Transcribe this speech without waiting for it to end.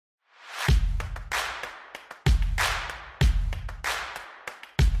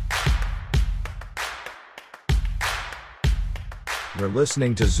You're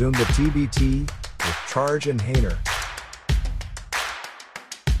listening to Zoom the TBT with Charge and Hayner.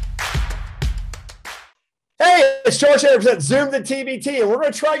 Hey, it's Charge Hayner at Zoom the TBT, and we're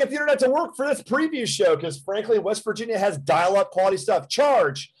going to try and get the internet to work for this preview show because, frankly, West Virginia has dial-up quality stuff.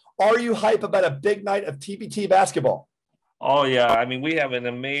 Charge, are you hype about a big night of TBT basketball? Oh, yeah. I mean, we have an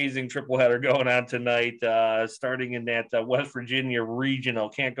amazing triple header going on tonight, starting in that West Virginia regional.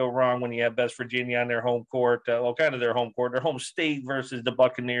 Can't go wrong when you have West Virginia on their home court. Kind of their home court. Their home state versus the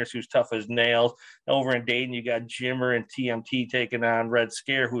Buccaneers, who's tough as nails. Over in Dayton, you got Jimmer and TMT taking on Red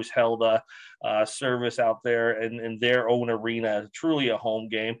Scare, who's held service out there in their own arena. Truly a home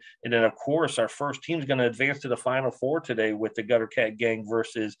game. And then, of course, our first team is going to advance to the Final Four today with the Gutter Cat Gang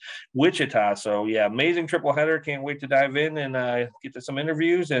versus Wichita. So, yeah, amazing triple header. Can't wait to dive in and get to some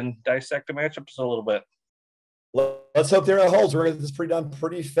interviews and dissect the matchups a little bit. Let's hope the internet holds. We're going to get this done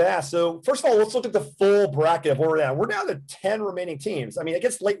pretty fast. So, first of all, let's look at the full bracket of where we're at. We're down to 10 remaining teams. I mean, it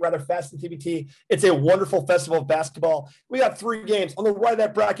gets late rather fast in TBT. It's a wonderful festival of basketball. We got 3 games. On the right of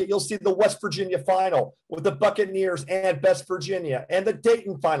that bracket, you'll see the West Virginia final with the Buccaneers and West Virginia, and the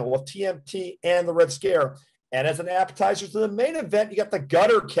Dayton final with TMT and the Red Scare. And as an appetizer to the main event, you got the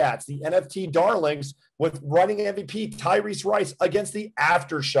Gutter Cats, the NFT darlings, with running MVP Tyrese Rice against the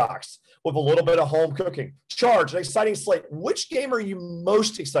Aftershocks with a little bit of home cooking. Charge, an exciting slate. Which game are you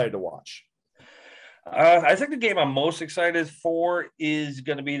most excited to watch? I think the game I'm most excited for is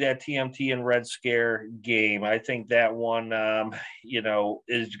going to be that TMT and Red Scare game. I think that one,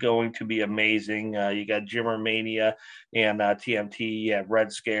 is going to be amazing. You got Jimmer Mania and TMT at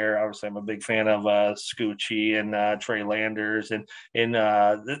Red Scare. Obviously, I'm a big fan of Scoochie and Trey Landers. And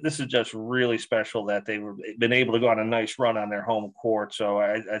this is just really special that they've been able to go on a nice run on their home court. So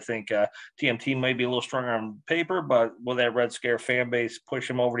I think TMT might be a little stronger on paper, but will that Red Scare fan base push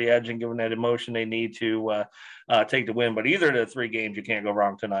them over the edge and give them that emotion they need to take the win? But either of the 3 games, you can't go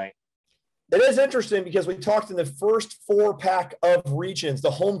wrong tonight. It is interesting because we talked in the first 4-pack of regions,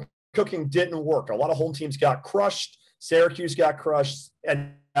 the home cooking didn't work. A lot of home teams got crushed. Syracuse got crushed.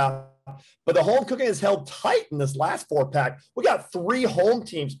 But the home cooking is held tight in this last 4-pack. We got 3 home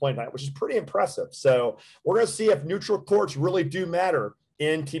teams playing tonight, which is pretty impressive. So we're going to see if neutral courts really do matter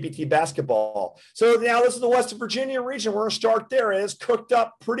in TBT basketball. So now this is the West Virginia region. We're going to start there. And it's cooked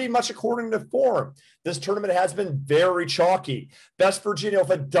up pretty much according to form. This tournament has been very chalky. West Virginia with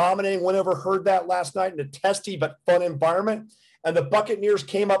a dominating win over Heard that last night in a testy but fun environment. And the Bucketeers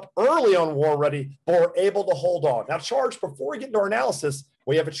came up early on War Ready, but were able to hold on. Now, Charge, before we get into our analysis,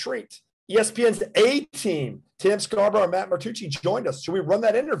 we have a treat. ESPN's A-Team, Tim Scarborough and Matt Martucci joined us. Should we run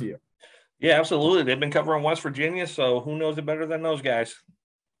that interview? Yeah, absolutely. They've been covering West Virginia, so who knows it better than those guys?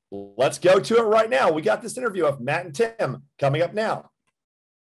 Let's go to it right now. We got this interview of Matt and Tim coming up now.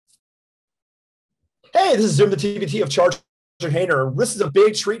 Hey, this is Zoom the TBT of Charge and Hayner. This is a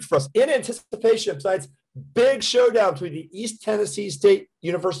big treat for us in anticipation of tonight's big showdown between the East Tennessee State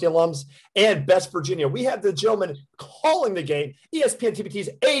University alums and West Virginia. We have the gentleman calling the game, ESPN TBT's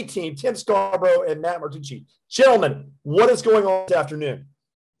A-Team, Tim Scarborough and Matt Martucci. Gentlemen, what is going on this afternoon?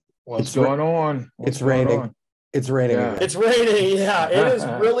 What's going on? It's raining. It's raining. Yeah. It's raining. Yeah, it is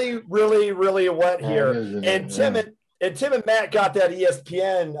really, really, really wet here. And Tim and Matt got that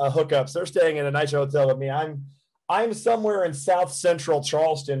ESPN hookups. They're staying in a nice hotel with me. I'm somewhere in South Central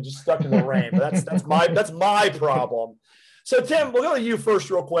Charleston, just stuck in the rain. But that's my problem. So Tim, we'll go to you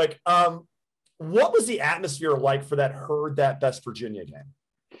first, real quick. What was the atmosphere like for that Heard that West Virginia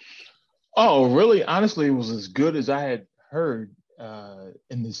game? Oh, really? Honestly, it was as good as I had heard.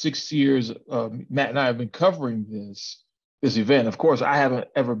 In the 6 years Matt and I have been covering this event. Of course, I haven't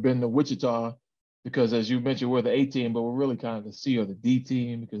ever been to Wichita because, as you mentioned, we're the A-Team, but we're really kind of the C or the D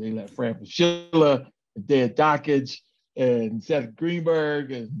team because they let Fran Fraschilla and Dad Dockage and Seth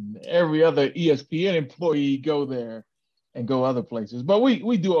Greenberg and every other ESPN employee go there and go other places. But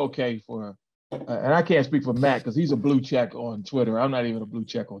we do okay for and I can't speak for Matt because he's a blue check on Twitter. I'm not even a blue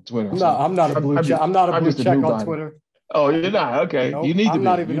check on Twitter. No, I'm not a blue check. I'm not a blue check on Twitter. Oh, you're not? Okay. Nope, You need to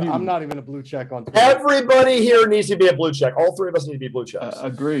I'm be. I'm not even a blue check on Twitter. Everybody here needs to be a blue check. All 3 of us need to be blue checks.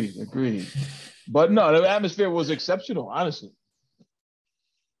 Agreed. But no, the atmosphere was exceptional, honestly.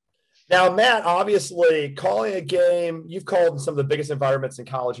 Now, Matt, obviously, calling a game, you've called some of the biggest environments in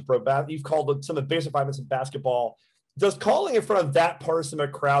college and pro basketball. You've called some of the biggest environments in basketball. Does calling in front of that person of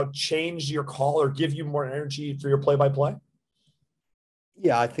a crowd change your call or give you more energy for your play-by-play?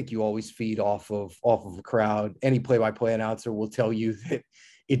 Yeah, I think you always feed off of a crowd. Any play-by-play announcer will tell you that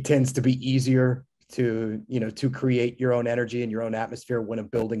it tends to be easier to create your own energy and your own atmosphere when a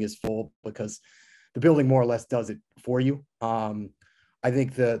building is full because the building more or less does it for you. I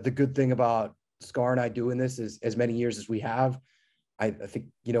think the good thing about Scar and I doing this is as many years as we have, I think,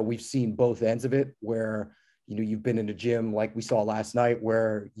 we've seen both ends of it where, you've been in a gym like we saw last night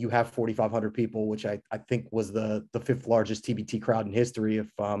where you have 4,500 people, which I think was the fifth largest TBT crowd in history,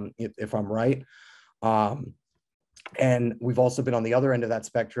 if I'm right. And we've also been on the other end of that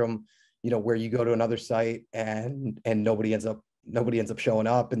spectrum, where you go to another site and nobody ends up showing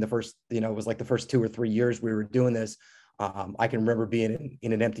up. In the first, it was like the first 2 or 3 years we were doing this. I can remember being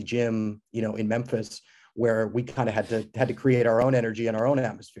in an empty gym, in Memphis, where we kind of had to create our own energy and our own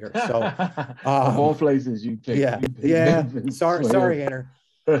atmosphere. So of all places you pick. Yeah. Sorry, Anner.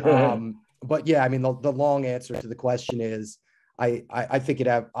 But yeah, I mean, the long answer to the question is, I think it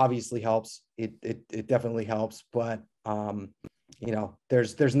obviously helps. It definitely helps, but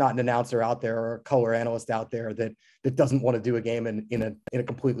there's not an announcer out there or a color analyst out there that doesn't want to do a game in a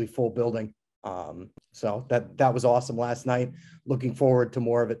completely full building. So that was awesome last night. Looking forward to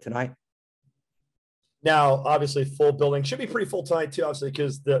more of it tonight. Now, obviously, full building should be pretty full tonight too, obviously,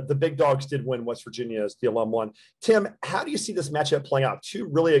 because the big dogs did win West Virginia as the alum won. Tim, how do you see this matchup playing out? Two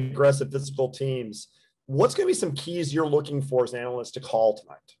really aggressive physical teams. What's going to be some keys you're looking for as an analyst to call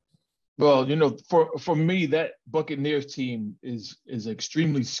tonight? Well, for me, that Buccaneers team is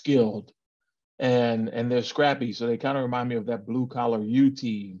extremely skilled, and they're scrappy. So they kind of remind me of that blue collar U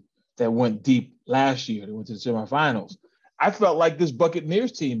team that went deep last year. They went to the semifinals. I felt like this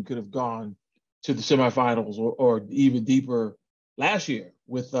Buccaneers team could have gone to the semifinals or even deeper last year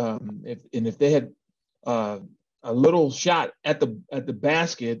with if they had a little shot at the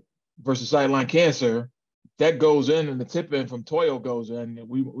basket versus sideline cancer, that goes in and the tip in from Toyo goes in.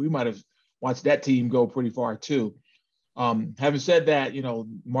 We might have watched that team go pretty far too. Having said that,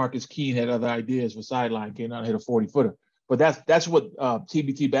 Marcus Keene had other ideas for sideline, came out and hit a 40-footer. But that's what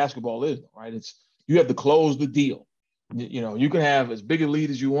TBT basketball is, right? It's you have to close the deal. You can have as big a lead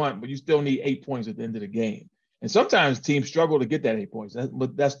as you want, but you still need 8 points at the end of the game. And sometimes teams struggle to get that 8 points.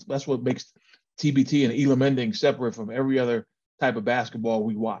 But that's what makes TBT and Elam Ending separate from every other type of basketball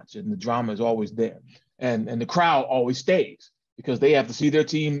we watch. And the drama is always there. And the crowd always stays because they have to see their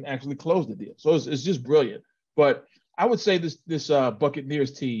team actually close the deal. So it's just brilliant. But I would say this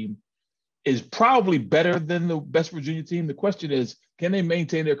Buccaneers team is probably better than the West Virginia team. The question is, can they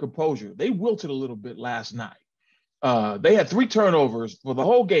maintain their composure? They wilted a little bit last night. They had 3 turnovers for the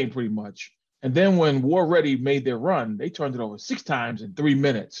whole game pretty much. And then when War Ready made their run, they turned it over 6 times in 3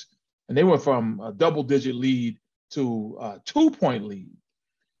 minutes. And they went from a double-digit lead to a 2-point lead.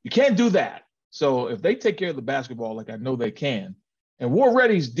 You can't do that. So if they take care of the basketball like I know they can, and War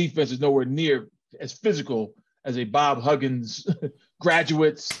Ready's defense is nowhere near as physical as a Bob Huggins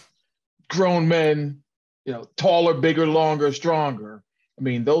graduates, grown men, taller, bigger, longer, stronger. I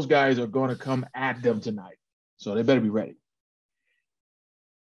mean, those guys are going to come at them tonight. So they better be ready.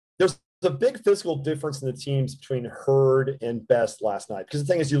 There's a big physical difference in the teams between Herd and Best last night. Because the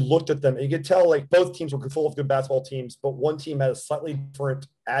thing is, you looked at them and you could tell like both teams were full of good basketball teams, but one team had a slightly different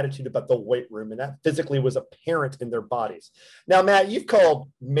attitude about the weight room, and that physically was apparent in their bodies. Now, Matt, you've called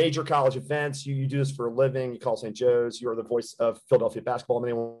major college events. You do this for a living. You call St. Joe's. You're the voice of Philadelphia basketball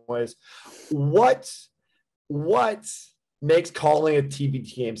in many ways. What makes calling a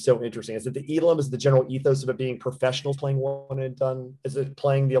TBT game so interesting? Is it the Elam? Is it the general ethos of it being professionals playing one and done? Is it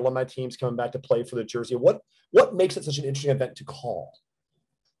playing the alumni teams coming back to play for the jersey? What makes it such an interesting event to call?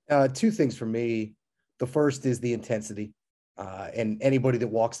 2 things for me. The first is the intensity. And anybody that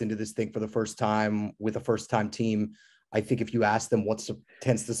walks into this thing for the first time with a first-time team, I think if you ask them what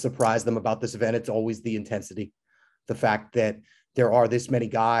tends to surprise them about this event, it's always the intensity. The fact that there are this many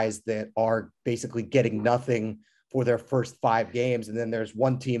guys that are basically getting nothing for their first 5 games. And then there's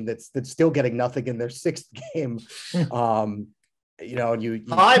one team that's still getting nothing in their 6th game. And you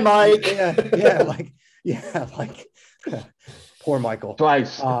hi, Mike. Like poor Michael.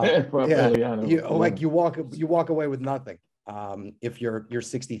 Twice. You walk away with nothing. If you're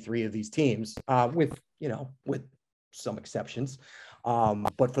 63 of these teams, with some exceptions.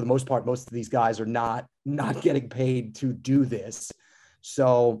 But for the most part, most of these guys are not getting paid to do this.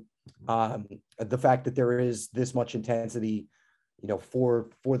 So the fact that there is this much intensity, for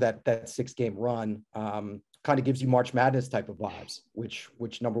that 6-game run, kind of gives you March Madness type of vibes,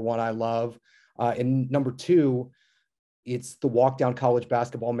 which number one, I love. And number 2, it's the walk down college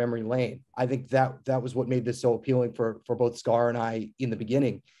basketball memory lane. I think that was what made this so appealing for both Scar and I in the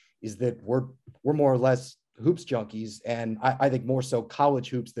beginning, is that we're more or less hoops junkies. And I think more so college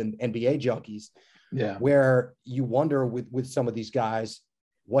hoops than NBA junkies. Yeah. Where you wonder with some of these guys,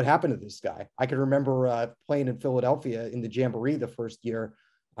 what happened to this guy? I can remember playing in Philadelphia in the Jamboree the first year,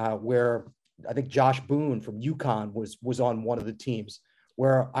 where I think Josh Boone from UConn was on one of the teams,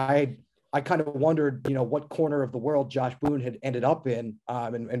 where I I kind of wondered, what corner of the world Josh Boone had ended up in,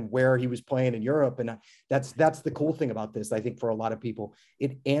 and where he was playing in Europe. And that's the cool thing about this. I think for a lot of people,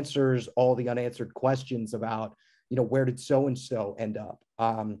 it answers all the unanswered questions about, where did so-and-so end up?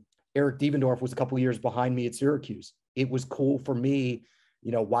 Eric Devendorf was a couple of years behind me at Syracuse. It was cool for me,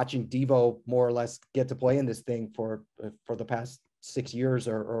 watching Devo more or less get to play in this thing for the past 6 years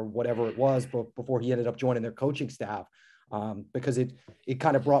or whatever it was, but before he ended up joining their coaching staff, because it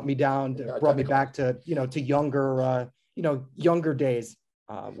kind of brought me back to, to younger days,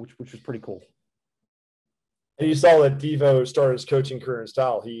 which was pretty cool. And you saw that Devo started his coaching career in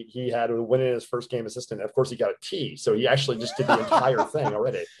style. He had a win in his first game assistant. Of course, he got a T, so he actually just did the entire thing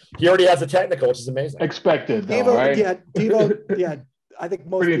already. He already has a technical, which is amazing. Expected, though, Devo, right? yeah, Devo, yeah. I think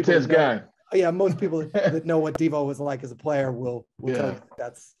most pretty people intense guy. Yeah, most people that know what Devo was like as a player will tell you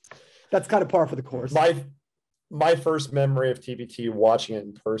that's kind of par for the course. My first memory of TBT watching it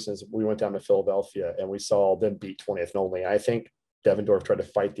in person is we went down to Philadelphia and we saw them beat 20th and only. I think Devendorf tried to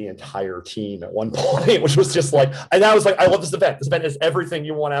fight the entire team at one point, which was just like, and I was like, I love this event. This event is everything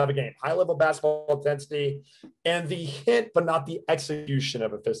you want out of a game. High level basketball intensity and the hint, but not the execution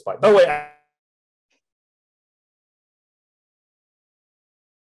of a fist fight. By the way, I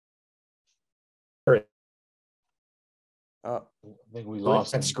think we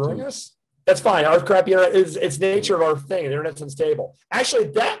lost and screwing us. That's fine. Our crappy internet it's nature of our thing. The internet's unstable. Actually,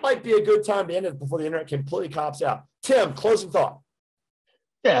 that might be a good time to end it before the internet completely cops out. Tim, closing thought.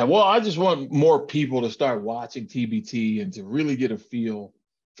 Yeah, well, I just want more people to start watching TBT and to really get a feel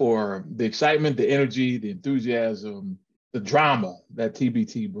for the excitement, the energy, the enthusiasm, the drama that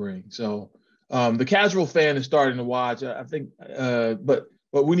TBT brings. So the casual fan is starting to watch, I think, but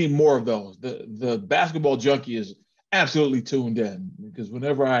we need more of those. The basketball junkie is absolutely tuned in, because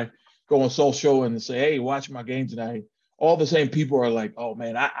whenever I go on social and say, hey, watch my game tonight, all the same people are like, oh,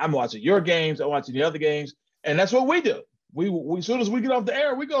 man, I'm watching your games, I'm watching the other games. And that's what we do. We as soon as we get off the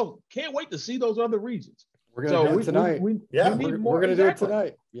air, we go, can't wait to see those other regions. We're going to do it tonight. We're going to do it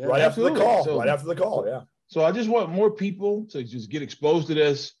tonight. Yeah. Right after the call. Yeah. So I just want more people to just get exposed to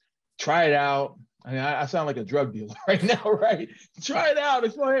this, try it out. I mean, I sound like a drug dealer right now, right? Try it out.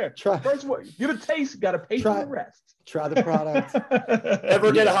 It's my hair. First one, get a taste, got to pay for the rest. Try the product.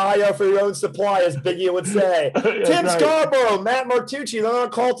 Never get high off your own supply, as Biggie would say. Tim Scarborough, Matt Martucci, they're on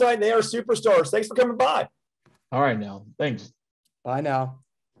call tonight, and they are superstars. Thanks for coming by. All right, now. Thanks. Bye now.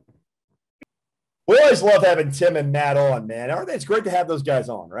 We always love having Tim and Matt on, man. Aren't they? It's great to have those guys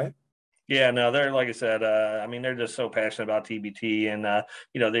on, right? Yeah, no, they're, like I said, I mean, they're just so passionate about TBT, and,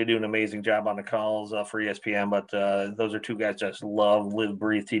 they do an amazing job on the calls for ESPN, but those are two guys that just love, live,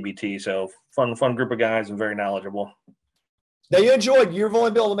 breathe TBT. So fun group of guys and very knowledgeable. Now, you've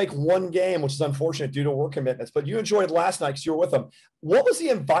only been able to make one game, which is unfortunate due to work commitments, but you enjoyed last night because you were with them. What was the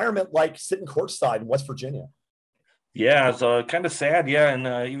environment like sitting courtside in West Virginia? Yeah, it's kind of sad. Yeah,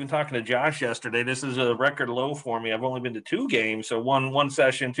 and even talking to Josh yesterday, this is a record low for me. I've only been to 2 games, so one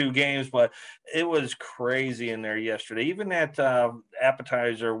session, 2 games, but it was crazy in there yesterday. Even that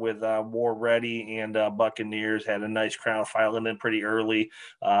appetizer with War Ready and Buccaneers had a nice crowd filing in pretty early.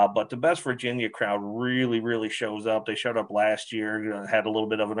 But the West Virginia crowd really, really shows up. They showed up last year, had a little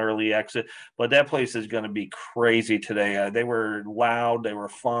bit of an early exit, but that place is going to be crazy today. They were loud, they were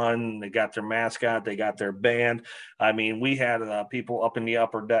fun, they got their mascot, they got their band. I mean, we had people up in the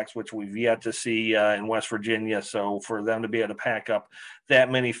upper decks, which we've yet to see in West Virginia. So for them to be able to pack up that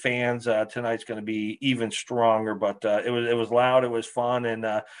many fans tonight's going to be even stronger. But it was loud, it was fun,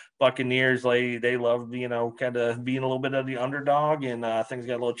 and Buccaneers, they loved kind of being a little bit of the underdog, and things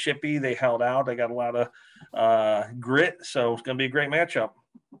got a little chippy. They held out. They got a lot of grit. So it's going to be a great matchup.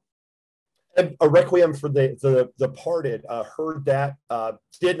 And a requiem for the departed. Heard that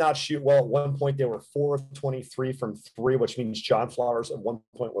did not shoot well. At one point, they were 4 of 23 from 3, which means John Flowers at one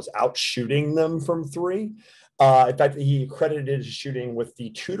point was out shooting them from 3. In fact, he credited his shooting with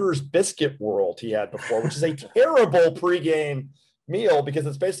the Tudor's biscuit world he had before, which is a terrible pregame meal because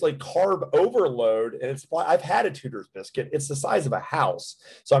it's basically carb overload. And I've had a Tudor's biscuit. It's the size of a house.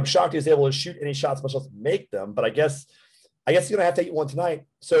 So I'm shocked he was able to shoot any shots, much less make them. But I guess he's going to have to eat one tonight.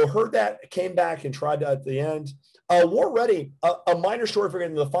 So heard that, came back and tried at the end. War Ready, a minor story for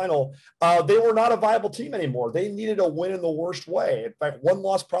getting to the final. They were not a viable team anymore. They needed a win in the worst way. In fact, one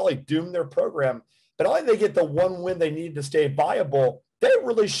loss probably doomed their program. But only they get the one win they needed to stay viable. They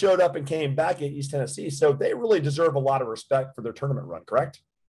really showed up and came back at East Tennessee. So they really deserve a lot of respect for their tournament run, correct?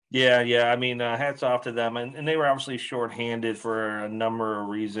 Yeah. I mean, hats off to them. And they were obviously shorthanded for a number of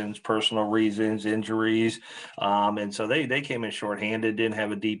reasons, personal reasons, injuries. And so they came in shorthanded, didn't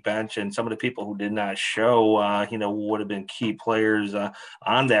have a deep bench. And some of the people who did not show, would have been key players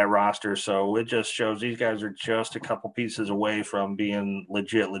on that roster. So it just shows these guys are just a couple pieces away from being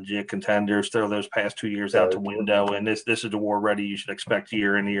legit contenders. Throw those past 2 years out the window. And this is the war ready you should expect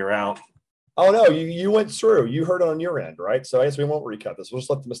year in, year out. Oh, no, you went through. You heard it on your end, right? So I guess we won't recut this. We'll just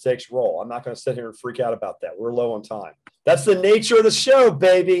let the mistakes roll. I'm not going to sit here and freak out about that. We're low on time. That's the nature of the show,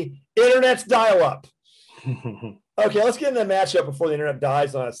 baby. Internet's dial-up. Okay, let's get into the matchup before the internet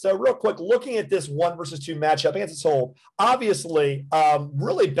dies on us. So real quick, looking at this 1 versus 2 matchup against its whole, obviously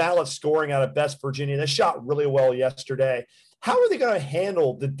really balanced scoring out of West Virginia. They shot really well yesterday. How are they going to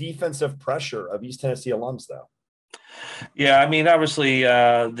handle the defensive pressure of East Tennessee alums, though? Yeah, I mean, obviously,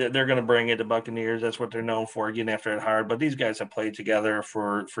 they're going to bring it to Buccaneers. That's what they're known for, getting after it hard. But these guys have played together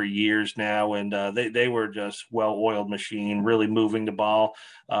for years now, and they were just well-oiled machine, really moving the ball,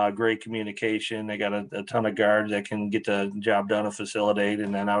 great communication. They got a ton of guards that can get the job done and facilitate.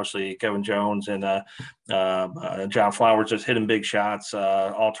 And then, obviously, Kevin Jones and John Flowers just hitting big shots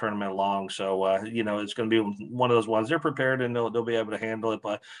all tournament long. So, it's going to be one of those ones. They're prepared, and they'll be able to handle it.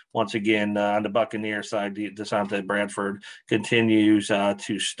 But once again, on the Buccaneer side, DeSante Bradford continues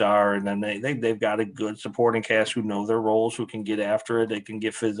to star, and then they've got a good supporting cast who know their roles, who can get after it. They can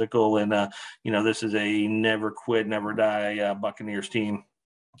get physical, and this is a never quit, never die Buccaneers team.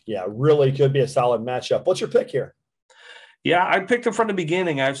 Yeah, really could be a solid matchup. What's your pick here? Yeah, I picked them from the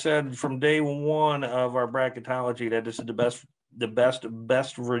beginning. I've said from day one of our bracketology that this is the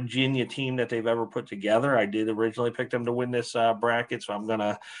best Virginia team that they've ever put together. I did originally pick them to win this bracket, so I'm going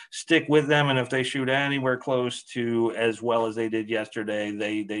to stick with them. And if they shoot anywhere close to as well as they did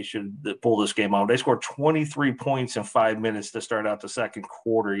yesterday, they should pull this game out. They scored 23 points in 5 minutes to start out the second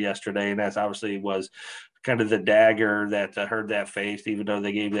quarter yesterday, and that's obviously was kind of the dagger that hurt that face, even though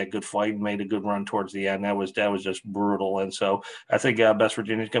they gave that good fight and made a good run towards the end. That was just brutal. And so I think West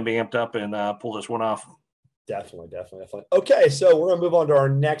Virginia's going to be amped up and pull this one off. Definitely. Okay, so we're going to move on to our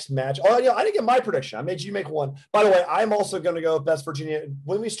next match. Oh, yeah, I didn't get my prediction. I made you make one. By the way, I'm also going to go with West Virginia.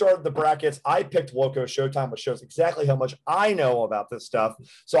 When we started the brackets, I picked Loco Showtime, which shows exactly how much I know about this stuff.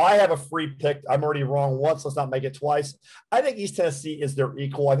 So I have a free pick. I'm already wrong once. Let's not make it twice. I think East Tennessee is their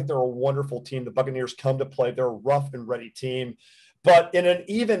equal. I think they're a wonderful team. The Buccaneers come to play. They're a rough and ready team. But in an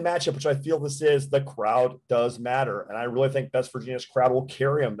even matchup, which I feel this is, the crowd does matter. And I really think West Virginia's crowd will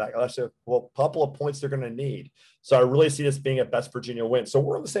carry them. That's a couple of points they're going to need. So I really see this being a West Virginia win. So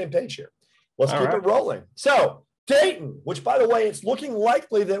we're on the same page here. Let's keep it rolling. So Dayton, which, by the way, it's looking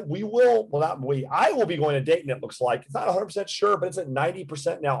likely that I will be going to Dayton, it looks like. It's not 100% sure, but it's at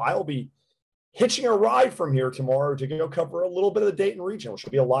 90% now. I will be hitching a ride from here tomorrow to go cover a little bit of the Dayton region, which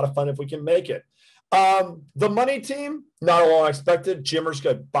will be a lot of fun if we can make it. The money team, not all unexpected. Jimmer's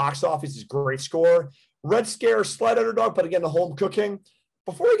good box office. He's a great scorer. Red Scare, slight underdog, but again, the home cooking.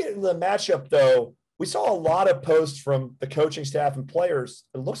 Before we get into the matchup, though, we saw a lot of posts from the coaching staff and players.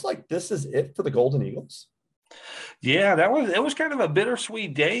 It looks like this is it for the Golden Eagles. Yeah, it was kind of a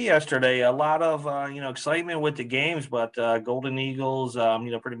bittersweet day yesterday. A lot of excitement with the games, but Golden Eagles,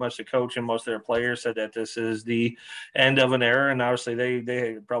 pretty much the coach and most of their players said that this is the end of an era, and obviously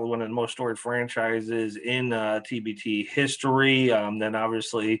they probably one of the most storied franchises in TBT history. Then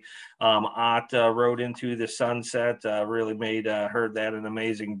obviously Ott rode into the sunset, really made Herd that an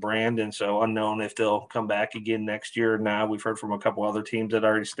amazing brand, and so unknown if they'll come back again next year. Now we've heard from a couple other teams that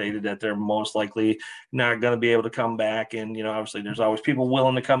already stated that they're most likely not going to be able to come back, and obviously there's always people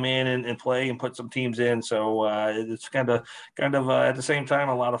willing to come in and play and put some teams in, so it's kind of at the same time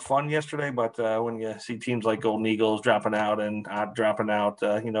a lot of fun yesterday. But when you see teams like Golden Eagles dropping out and Ott dropping out,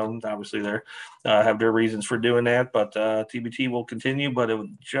 obviously they're have their reasons for doing that, but TBT will continue, but it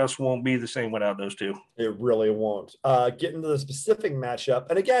just won't be the same without those two. It really won't. Get into the specific matchup,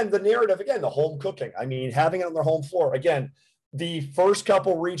 and again, the narrative, the home cooking. I mean, having it on their home floor. Again, the first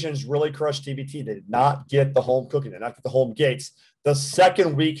couple regions really crushed TBT. They did not get the home cooking. They did not get the home gates. The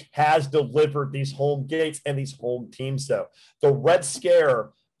second week has delivered these home gates and these home teams, though. The Red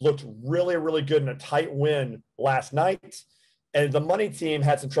Scare looked really, really good in a tight win last night. And the money team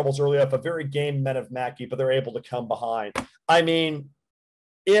had some troubles early up, a very game men of Mackey, but they're able to come behind. I mean,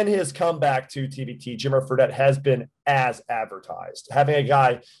 in his comeback to TBT, Jimmer Fredette has been as advertised. Having a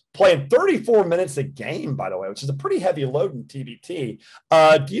guy playing 34 minutes a game, by the way, which is a pretty heavy load in TBT.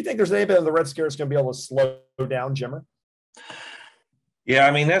 Do you think there's anybody in the Red Scare that's going to be able to slow down Jimmer? Yeah,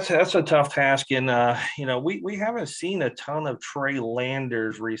 I mean that's a tough task, and we haven't seen a ton of Trey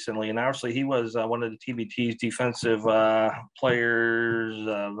Landers recently, and obviously he was one of the TBT's defensive players.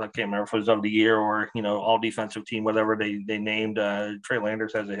 I can't remember if it was of the year or all defensive team, whatever they named. Trey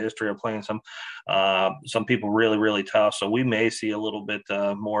Landers has a history of playing some people really really tough, so we may see a little bit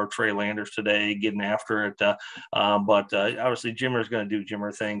more Trey Landers today getting after it. But obviously Jimmer's going to do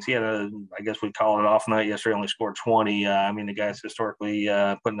Jimmer things. He had I guess we call it off night yesterday. Only scored 20. I mean the guy's historically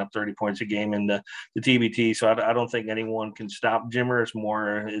putting up 30 points a game in the TBT. So I don't think anyone can stop Jimmer. It's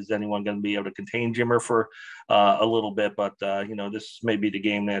more, is anyone going to be able to contain Jimmer for a little bit? But, this may be the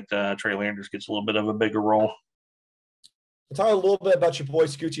game that Trey Landers gets a little bit of a bigger role. Talk a little bit about your boy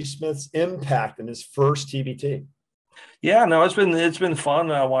Scoochie Smith's impact in his first TBT. Yeah, no, it's been fun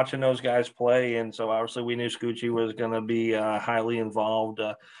watching those guys play, and so obviously we knew Scoochie was going to be highly involved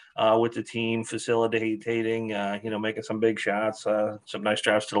with the team, facilitating, making some big shots, some nice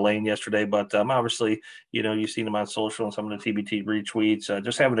drives to the lane yesterday. But obviously, you've seen him on social and some of the TBT retweets,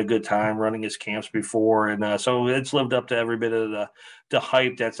 just having a good time running his camps before, and so it's lived up to every bit of the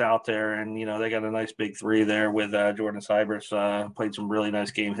hype that's out there. And they got a nice big three there with Jordan Sybers. Played some really nice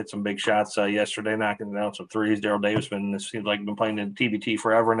game, hit some big shots yesterday, knocking down some threes. Daryl Davis seems like been playing in TBT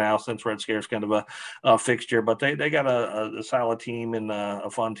forever now since Red Scare's kind of a fixture. But they got a solid team and a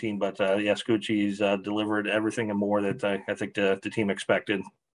fun team. But Scoochie's delivered everything and more that I think the team expected.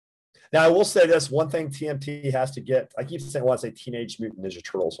 Now, I will say this one thing TMT has to get. I keep saying, I want to say Teenage Mutant Ninja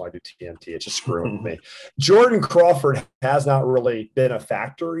Turtles when I do TMT. It's just screwing with me. Jordan Crawford has not really been a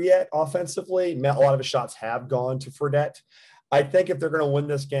factor yet offensively. A lot of his shots have gone to Fredette. I think if they're going to win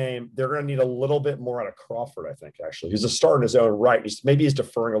this game, they're going to need a little bit more out of Crawford, I think, actually. He's a star in his own right. Maybe he's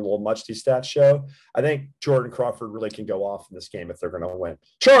deferring a little much, these stats show. I think Jordan Crawford really can go off in this game if they're going to win.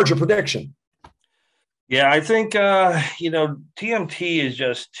 Charge, your prediction. Yeah, I think, TMT is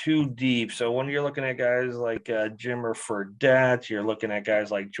just too deep. So when you're looking at guys like Jimmer Fredette, you're looking at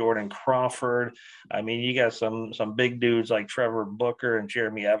guys like Jordan Crawford. I mean, you got some big dudes like Trevor Booker and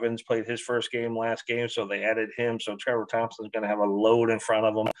Jeremy Evans played his first game last game, so they added him. So Trevor Thompson's going to have a load in front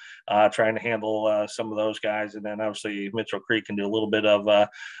of him, trying to handle some of those guys. And then obviously Mitchell Creek can do a little bit of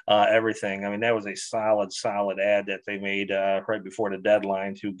everything. I mean, that was a solid ad that they made right before the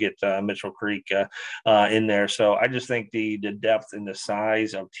deadline to get Mitchell Creek in there. So I just think the depth and the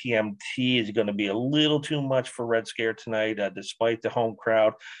size of TMT is going to be a little too much for Red Scare tonight, despite the home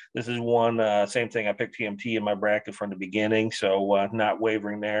crowd. This is one, same thing. I picked TMT in my bracket from the beginning, so not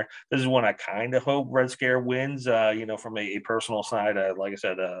wavering there. This is one I kind of hope Red Scare wins, from a personal side. Like I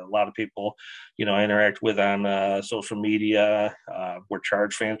said, a lot of people, I interact with on social media. We're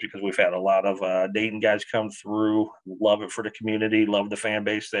Charge fans because we've had a lot of Dayton guys come through. Love it for the community, love the fan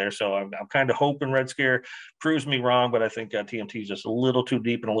base there. So I'm kind of hoping Red Scare proves me wrong, but I think TMT is just a little too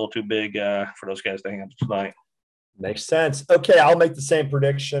deep and a little too big for those guys to handle tonight. Makes sense. Okay, I'll make the same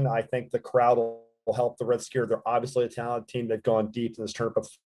prediction. I think the crowd will help the Red Scare. They're obviously a talented team. They've gone deep in this tournament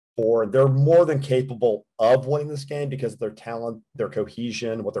before. They're more than capable of winning this game because of their talent, their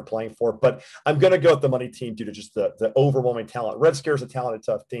cohesion, what they're playing for. But I'm going to go with the money team due to just the overwhelming talent. Red Scare is a talented,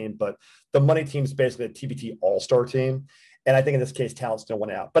 tough team, but the money team is basically a TBT all-star team. And I think in this case, talent's going to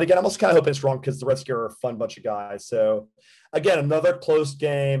win out. But again, I'm also kind of hoping it's wrong because the Red Scare are a fun bunch of guys. So again, another close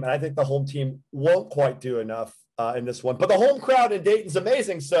game. And I think the home team won't quite do enough in this one. But the home crowd in Dayton's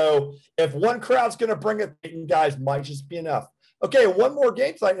amazing. So if one crowd's going to bring it, Dayton guys might just be enough. Okay, one more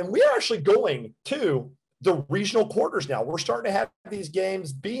game tonight. And we are actually going to the regional quarters now. We're starting to have these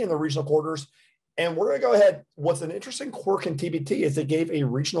games be in the regional quarters. And we're going to go ahead. What's an interesting quirk in TBT is they gave a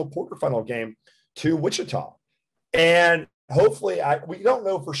regional quarterfinal game to Wichita. And hopefully, we don't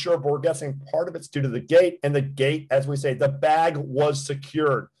know for sure, but we're guessing part of it's due to the gate. And the gate, as we say, the bag was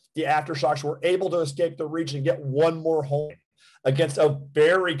secured. The Aftershocks were able to escape the region and get one more home against a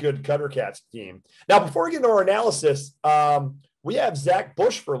very good Cutter Cats team. Now, before we get into our analysis, we have Zach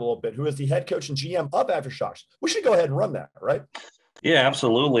Bush for a little bit, who is the head coach and GM of Aftershocks. We should go ahead and run that, right? Yeah,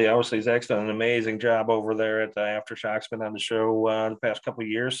 absolutely. Obviously, Zach's done an amazing job over there at Aftershocks. Been on the show the past couple of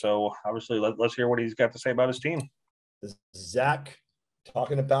years. So obviously, let's hear what he's got to say about his team. Zach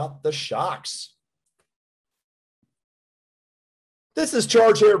talking about the Shocks. This is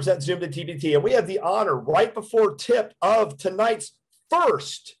Charge here at ZoomTheTBT, and we have the honor right before tip of tonight's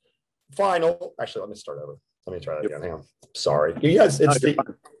first final. Actually, let me start over. Let me try that again. Hang on. Sorry, you guys. You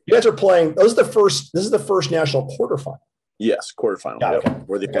guys are playing. This is the first national quarterfinal. Yes, quarterfinal. Yep. Okay.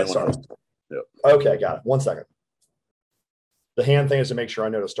 We're the only one. Yep. Okay, got it. 1 second. The hand thing is to make sure I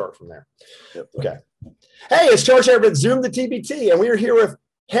know to start from there. Yep. Okay. Hey, it's Charge here at ZoomTheTBT, and we are here with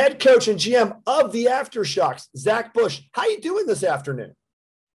head coach and GM of the Aftershocks, Zach Bush. How you doing this afternoon?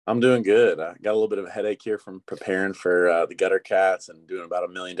 I'm doing good. I got a little bit of a headache here from preparing for the Gutter Cats and doing about a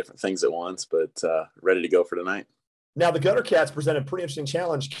million different things at once, but ready to go for tonight. Now, the Gutter Cats present a pretty interesting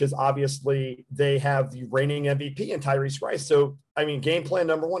challenge because obviously they have the reigning MVP in Tyrese Rice. So, I mean, game plan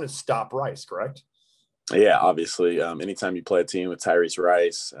number one is stop Rice, correct? Yeah, obviously, anytime you play a team with Tyrese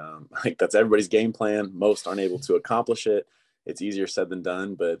Rice, I think that's everybody's game plan. Most aren't able to accomplish it. It's easier said than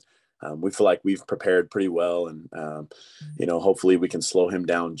done, but we feel like we've prepared pretty well, and hopefully we can slow him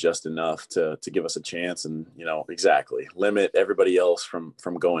down just enough to give us a chance, and exactly limit everybody else from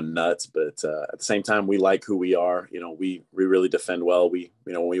going nuts. But at the same time, we like who we are. We really defend well. We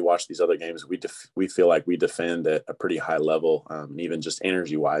when we watch these other games, we feel like we defend at a pretty high level, even just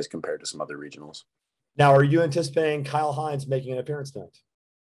energy wise compared to some other regionals. Now, are you anticipating Kyle Hines making an appearance tonight?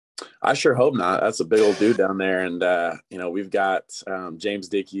 I sure hope not. That's a big old dude down there. And, we've got James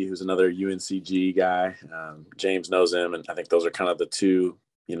Dickey, who's another UNCG guy. James knows him. And I think those are kind of the two,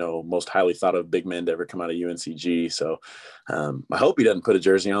 most highly thought of big men to ever come out of UNCG. So I hope he doesn't put a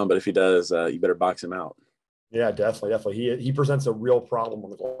jersey on, but if he does, you better box him out. Yeah, definitely. He presents a real problem on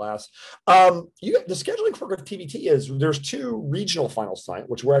the glass. The scheduling for TBT is there's two regional finals tonight,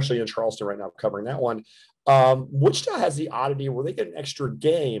 which we're actually in Charleston right now covering that one. Wichita has the oddity where they get an extra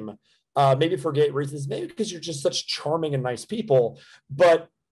game, maybe for gate reasons, maybe because you're just such charming and nice people, but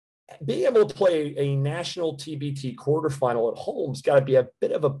being able to play a national TBT quarterfinal at home's got to be a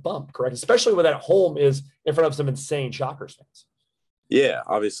bit of a bump, correct? Especially when that home is in front of some insane Shockers fans. Yeah,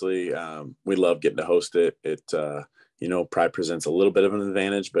 obviously, we love getting to host it. It, probably presents a little bit of an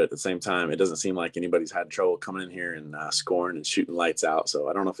advantage, but at the same time, it doesn't seem like anybody's had trouble coming in here and scoring and shooting lights out. So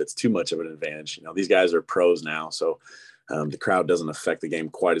I don't know if it's too much of an advantage. These guys are pros now, so the crowd doesn't affect the game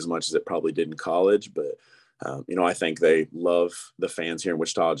quite as much as it probably did in college. But I think they love the fans here in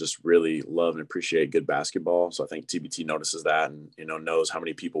Wichita, just really love and appreciate good basketball. So I think TBT notices that and, knows how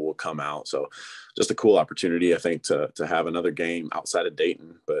many people will come out. So just a cool opportunity, I think, to have another game outside of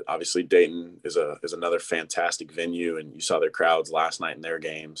Dayton. But obviously Dayton is another fantastic venue, and you saw their crowds last night in their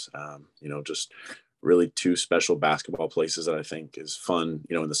games. Just really two special basketball places that I think is fun,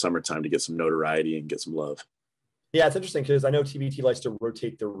 in the summertime to get some notoriety and get some love. Yeah, it's interesting because I know TBT likes to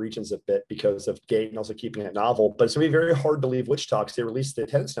rotate the regions a bit because of gate and also keeping it novel, but it's going to be very hard to leave Wichita because they released the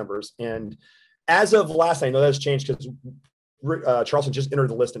attendance numbers. And as of last night, I know that's changed because Charleston just entered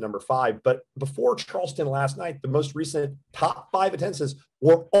the list at number 5. But before Charleston last night, the most recent top 5 attendances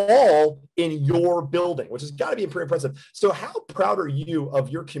were all in your building, which has got to be pretty impressive. So how proud are you of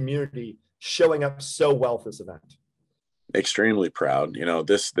your community showing up so well for this event? Extremely proud.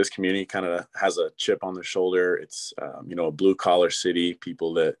 This community kind of has a chip on their shoulder. It's, a blue collar city,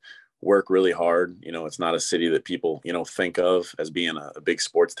 people that work really hard. It's not a city that people, think of as being a big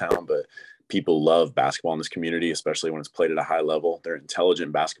sports town, but people love basketball in this community, especially when it's played at a high level. They're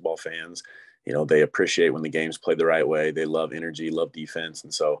intelligent basketball fans. They appreciate when the game's played the right way. They love energy, love defense.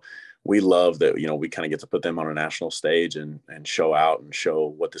 And so we love that, we kind of get to put them on a national stage and show out and show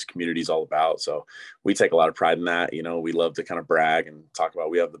what this community is all about. So we take a lot of pride in that. We love to kind of brag and talk about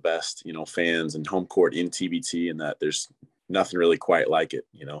we have the best, fans and home court in TBT, and that there's nothing really quite like it.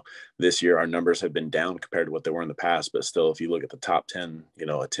 This year our numbers have been down compared to what they were in the past, but still, if you look at the top 10,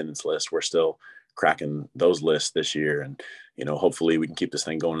 attendance list, we're still cracking those lists this year. And, hopefully we can keep this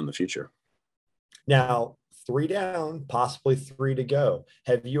thing going in the future. Now, 3 down, possibly 3 to go.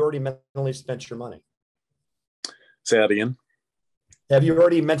 Have you already mentally spent your money? Say that again. Have you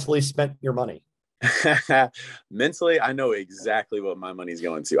already mentally spent your money? Mentally, I know exactly what my money's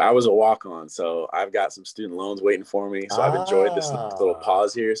going to. I was a walk-on, so I've got some student loans waiting for me. So I've enjoyed this little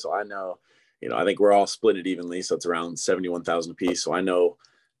pause here. So I know, I think we're all split it evenly. So it's around 71,000 a piece. So I know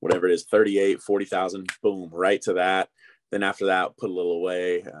whatever it is, 38, 40,000, boom, right to that. Then after that, put a little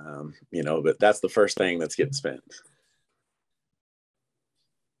away, but that's the first thing that's getting spent.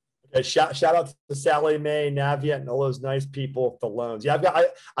 Okay, shout out to Sally Mae, Navient, and all those nice people with the loans. Yeah,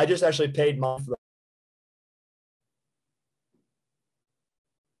 I just actually paid mine for them.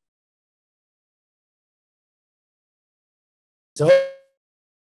 So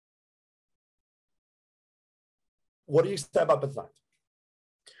what do you say about the tonight?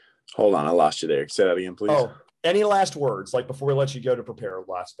 Hold on, I lost you there. Say that again, please. Oh, any last words, like before we let you go to prepare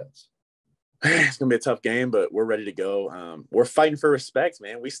last bits? It's gonna be a tough game, but we're ready to go. We're fighting for respect,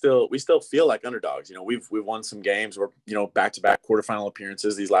 man. We still feel like underdogs. We've won some games. We're back-to-back quarterfinal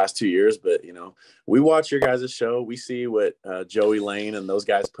appearances these last 2 years. But we watch your guys' show. We see what Joey Lane and those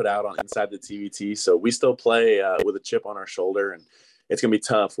guys put out on Inside the TBT. So we still play with a chip on our shoulder, and it's going to be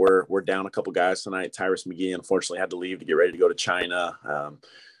tough. We're down a couple guys tonight. Tyrus McGee, unfortunately, had to leave to get ready to go to China.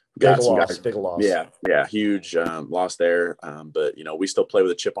 Big loss. Big loss. Yeah, huge loss there. But we still play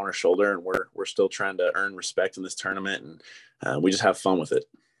with a chip on our shoulder, and we're still trying to earn respect in this tournament, and we just have fun with it.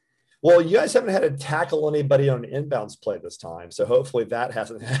 Well, you guys haven't had to tackle anybody on inbounds play this time, so hopefully that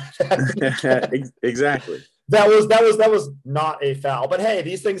hasn't happened. Exactly. That was not a foul, but hey,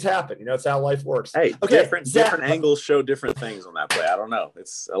 these things happen. It's how life works. Hey, okay, different angles show different things on that play. I don't know.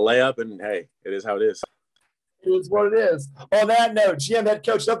 It's a layup, and hey, it is how it is. It is what it is. On that note, GM head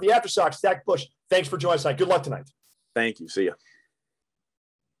coach of the Aftershocks, Zach Bush, thanks for joining us tonight. Good luck tonight. Thank you. See ya.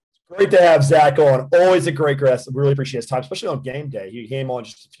 Great to have Zach on. Always a great guest. We really appreciate his time, especially on game day. He came on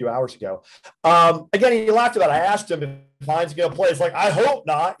just a few hours ago. Again, he laughed about it. I asked him if Hines is going to play. It's like, I hope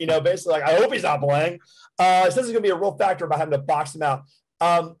not. Basically, like, I hope he's not playing. He says it's going to be a real factor about having to box him out.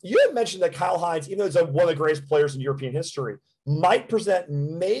 You had mentioned that Kyle Hines, even though he's one of the greatest players in European history, might present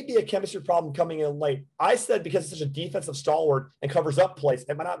maybe a chemistry problem coming in late. I said because it's such a defensive stalwart and covers up plays,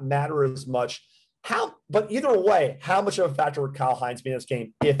 it might not matter as much. But either way, how much of a factor would Kyle Hines be in this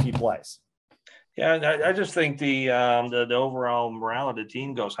game if he plays? Yeah, I just think the overall morale of the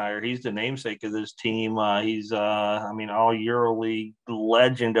team goes higher. He's the namesake of this team. He's all EuroLeague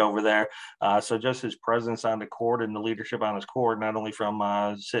legend over there. So just his presence on the court and the leadership on his court, not only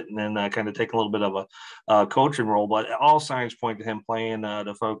from sitting and kind of taking a little bit of a coaching role, but all signs point to him playing.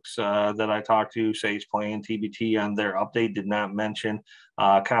 The folks that I talked to say he's playing. TBT on their update did not mention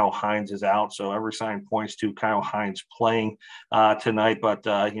Kyle Hines is out, so every sign points to Kyle Hines playing tonight. But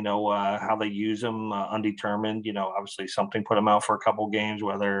how they use him, undetermined. Obviously something put him out for a couple games,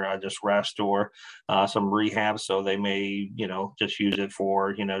 whether just rest or some rehab. So they may, just use it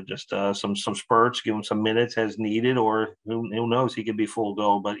for just some spurts, give him some minutes as needed, or who knows, he could be full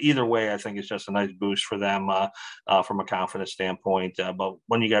go. But either way, I think it's just a nice boost for them from a confidence standpoint. But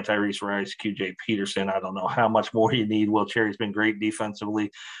when you got Tyrese Rice, QJ Peterson, I don't know how much more you need. Will Cherry's been great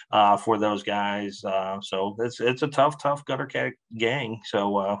defensively for those guys. So it's a tough gutter cat gang.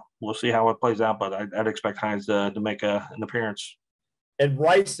 So we'll see how it plays out, but I'd expect Hines to make an appearance. And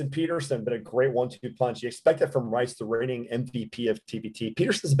Rice and Peterson been a great 1-2 punch. You expect that from Rice, the reigning MVP of TBT.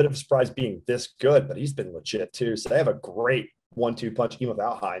 Peterson's a bit of a surprise being this good, but he's been legit too. So they have a great 1-2 punch even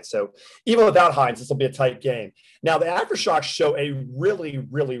without Hines. So even without Hines, this will be a tight game. Now the Aftershocks show a really,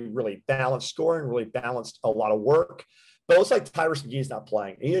 really, really balanced scoring, really balanced, a lot of work. But it looks like Tyrus McGee's not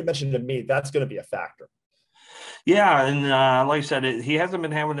playing. And you had mentioned to me that's going to be a factor. Yeah, and like I said, he hasn't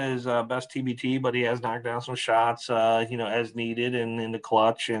been having his best TBT, but he has knocked down some shots, as needed and in the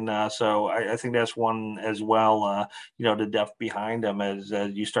clutch. And so I think that's one as well, the depth behind him as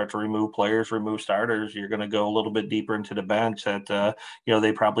you start to remove players, remove starters, you're going to go a little bit deeper into the bench that,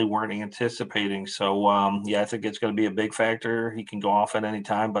 they probably weren't anticipating. So, I think it's going to be a big factor. He can go off at any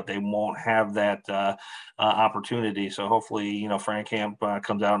time, but they won't have that opportunity. So hopefully, Frank Camp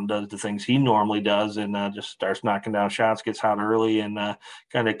comes out and does the things he normally does and just starts knocking down shots, gets hot early, and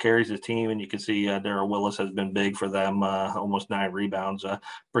kind of carries his team. And you can see Darrell Willis has been big for them, almost 9 rebounds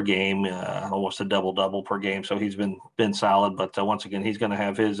per game, almost a double-double per game. So he's been solid. But once again, he's going to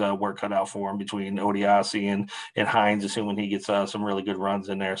have his work cut out for him between Odiasi and Hines, assuming he gets some really good runs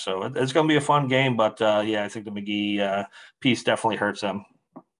in there. So it's going to be a fun game. But, I think the McGee piece definitely hurts them.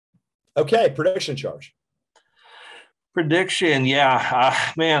 Okay, prediction, Charge. Prediction,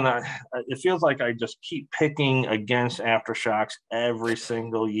 it feels like I just keep picking against Aftershocks every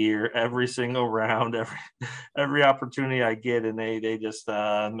single year, every single round, every opportunity I get, and they just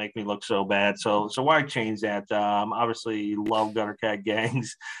make me look so bad. So why change that? Obviously, love gutter cat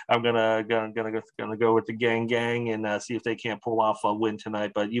gangs. I'm gonna go with the gang and see if they can't pull off a win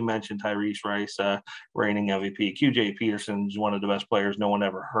tonight. But you mentioned Tyrese Rice, reigning MVP. QJ Peterson's one of the best players no one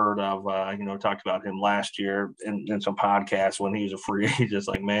ever heard of. Talked about him last year in some podcast when he was a free agent.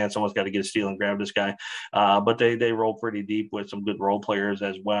 Like, man, someone's got to get a steal and grab this guy. But they roll pretty deep with some good role players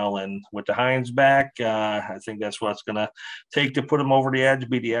as well. And with the Hines back, I think that's what's going to take to put him over the edge,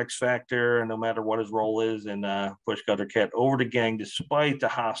 be the X factor, and no matter what his role is, and push Gutter Cat over the gang despite the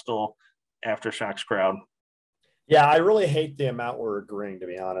hostile Aftershocks crowd. Yeah, I really hate the amount we're agreeing, to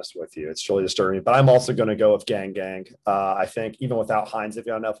be honest with you. It's really disturbing, but I'm also going to go with gang. I think even without Hines, if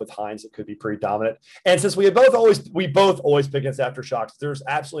you have enough with Hines, it could be pretty dominant. And since we both always pick against Aftershocks, there's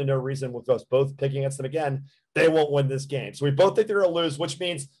absolutely no reason with us both picking against them again, they won't win this game. So we both think they're going to lose, which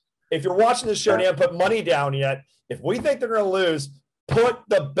means if you're watching this show and you haven't put money down yet, if we think they're going to lose, put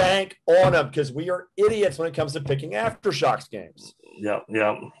the bank on them because we are idiots when it comes to picking Aftershocks games. Yep.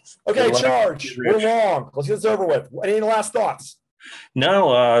 Okay, Charge. We're long. Let's get this over with. Any last thoughts?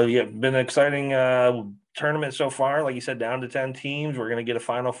 No, been an exciting tournament so far, like you said, down to 10 teams. We're going to get a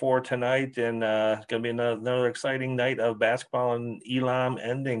Final Four tonight, and it's going to be another exciting night of basketball and Elam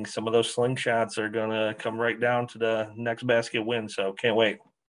ending. Some of those slingshots are going to come right down to the next basket win, so can't wait.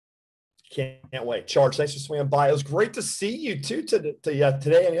 Can't wait. Charge, thanks for swinging by. It was great to see you too today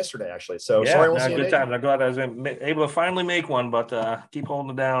and yesterday, actually. So yeah, sorry we'll see you good time. I'm glad I was able to finally make one, but keep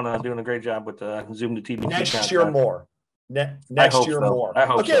holding it down. Doing a great job with Zoom the TBT. Next year more. Next year more. I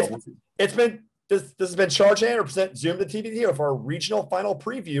hope so. It's been this has been Charge and represent Zoom the TBT with our regional final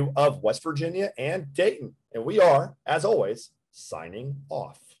preview of West Virginia and Dayton. And we are, as always, signing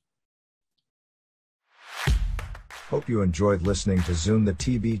off. Hope you enjoyed listening to Zoom the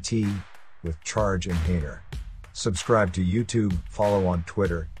TBT with Charge and Hayner. Subscribe to YouTube, follow on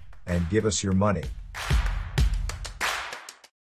Twitter, and give us your money.